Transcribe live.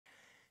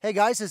Hey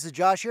guys, this is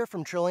Josh here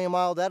from Trillium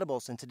Wild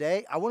Edibles, and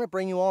today I want to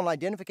bring you all an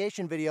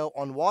identification video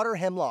on water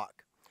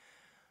hemlock.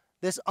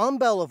 This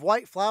umbel of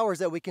white flowers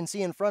that we can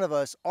see in front of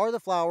us are the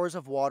flowers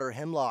of water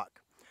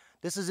hemlock.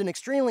 This is an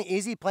extremely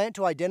easy plant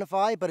to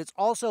identify, but it's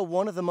also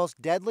one of the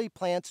most deadly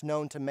plants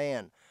known to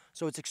man.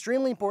 So it's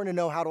extremely important to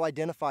know how to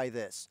identify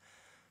this.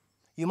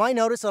 You might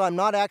notice that I'm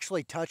not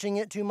actually touching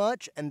it too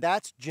much, and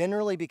that's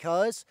generally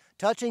because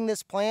touching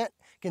this plant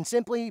can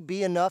simply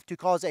be enough to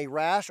cause a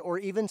rash or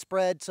even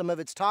spread some of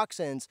its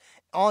toxins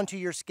onto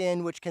your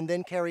skin, which can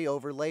then carry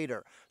over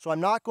later. So I'm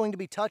not going to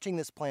be touching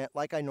this plant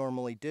like I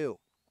normally do.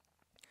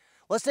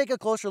 Let's take a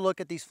closer look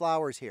at these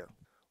flowers here.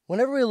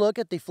 Whenever we look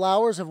at the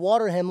flowers of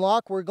water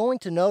hemlock, we're going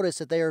to notice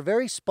that they are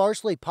very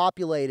sparsely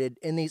populated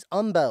in these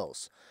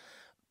umbels.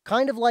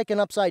 Kind of like an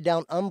upside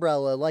down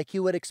umbrella like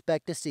you would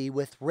expect to see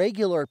with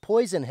regular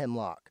poison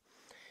hemlock.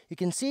 You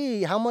can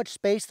see how much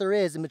space there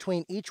is in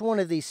between each one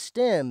of these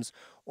stems,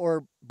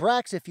 or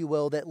bracts if you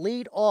will, that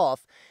lead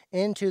off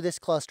into this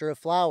cluster of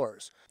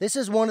flowers. This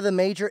is one of the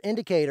major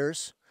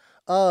indicators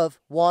of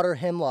water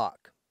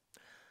hemlock.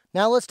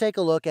 Now let's take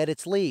a look at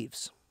its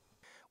leaves.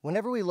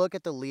 Whenever we look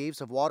at the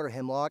leaves of water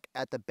hemlock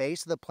at the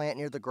base of the plant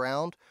near the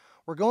ground,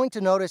 we're going to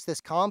notice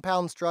this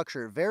compound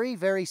structure, very,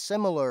 very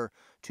similar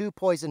to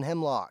poison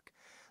hemlock.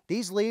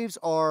 These leaves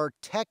are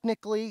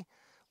technically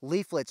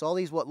leaflets. All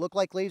these what look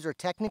like leaves are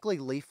technically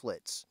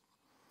leaflets.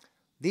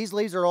 These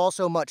leaves are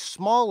also much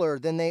smaller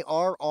than they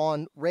are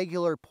on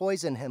regular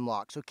poison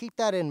hemlock, so keep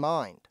that in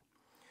mind.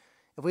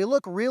 If we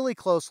look really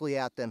closely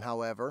at them,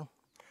 however,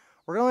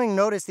 we're going to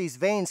notice these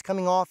veins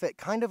coming off at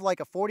kind of like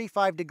a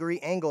 45-degree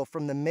angle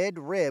from the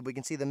mid-rib. We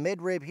can see the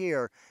mid-rib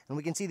here, and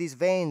we can see these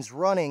veins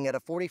running at a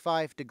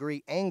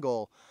 45-degree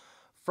angle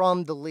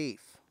from the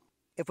leaf.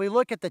 If we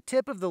look at the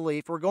tip of the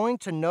leaf, we're going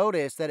to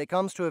notice that it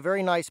comes to a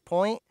very nice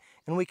point,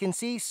 and we can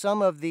see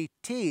some of the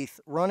teeth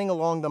running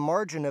along the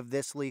margin of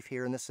this leaf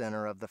here in the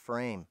center of the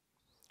frame.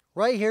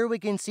 Right here we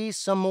can see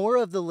some more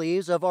of the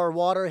leaves of our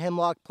water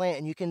hemlock plant,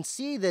 and you can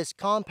see this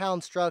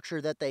compound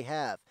structure that they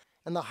have.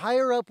 And the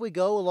higher up we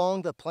go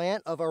along the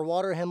plant of our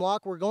water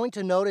hemlock, we're going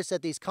to notice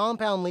that these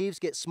compound leaves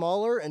get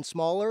smaller and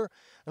smaller,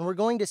 and we're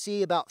going to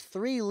see about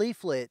 3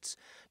 leaflets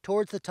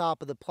towards the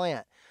top of the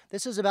plant.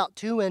 This is about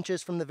 2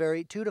 inches from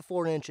the 2 to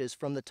 4 inches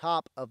from the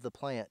top of the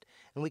plant.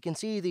 And we can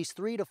see these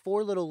 3 to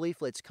 4 little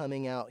leaflets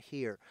coming out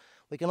here.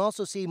 We can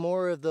also see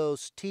more of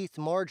those teeth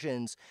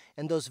margins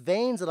and those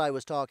veins that I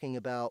was talking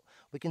about.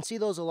 We can see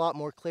those a lot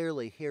more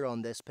clearly here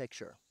on this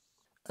picture.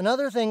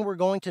 Another thing we're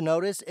going to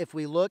notice if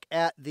we look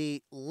at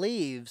the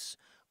leaves,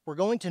 we're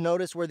going to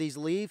notice where these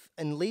leaf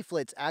and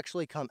leaflets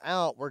actually come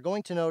out. We're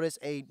going to notice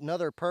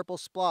another purple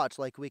splotch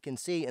like we can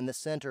see in the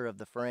center of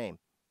the frame.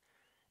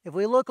 If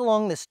we look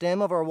along the stem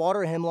of our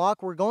water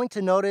hemlock, we're going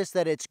to notice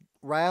that it's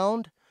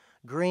round,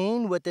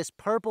 green, with this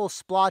purple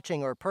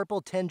splotching or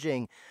purple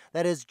tinging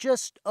that is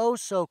just oh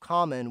so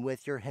common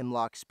with your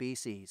hemlock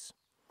species.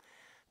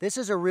 This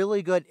is a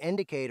really good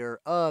indicator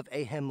of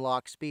a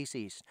hemlock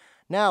species.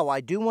 Now, I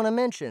do want to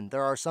mention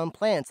there are some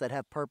plants that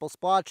have purple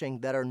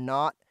splotching that are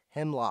not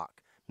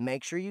hemlock.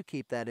 Make sure you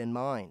keep that in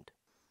mind.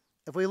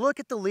 If we look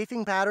at the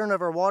leafing pattern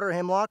of our water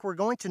hemlock, we're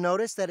going to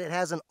notice that it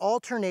has an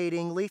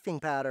alternating leafing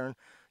pattern,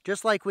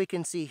 just like we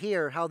can see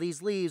here, how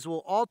these leaves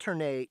will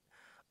alternate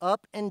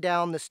up and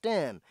down the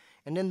stem.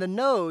 And in the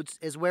nodes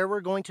is where we're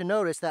going to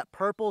notice that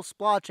purple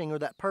splotching or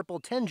that purple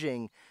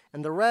tinging,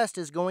 and the rest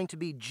is going to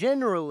be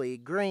generally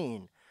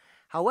green.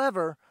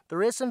 However,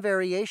 there is some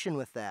variation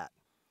with that.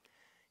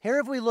 Here,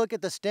 if we look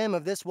at the stem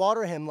of this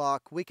water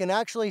hemlock, we can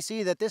actually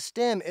see that this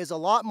stem is a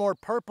lot more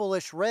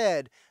purplish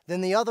red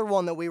than the other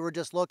one that we were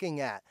just looking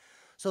at.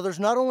 So there's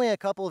not only a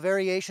couple of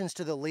variations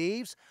to the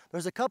leaves,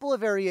 there's a couple of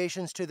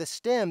variations to the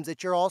stems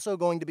that you're also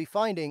going to be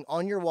finding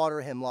on your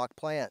water hemlock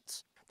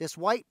plants. This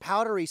white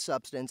powdery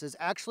substance is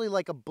actually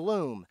like a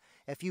bloom.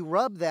 If you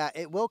rub that,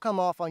 it will come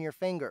off on your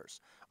fingers.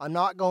 I'm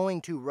not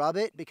going to rub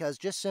it because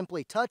just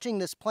simply touching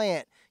this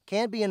plant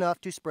can be enough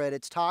to spread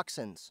its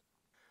toxins.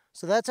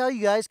 So that's how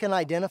you guys can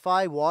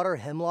identify water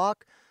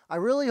hemlock. I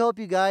really hope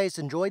you guys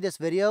enjoyed this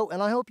video,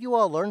 and I hope you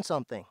all learned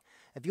something.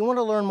 If you want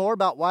to learn more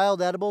about wild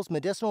edibles,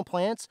 medicinal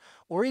plants,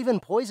 or even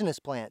poisonous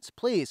plants,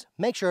 please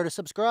make sure to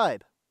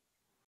subscribe.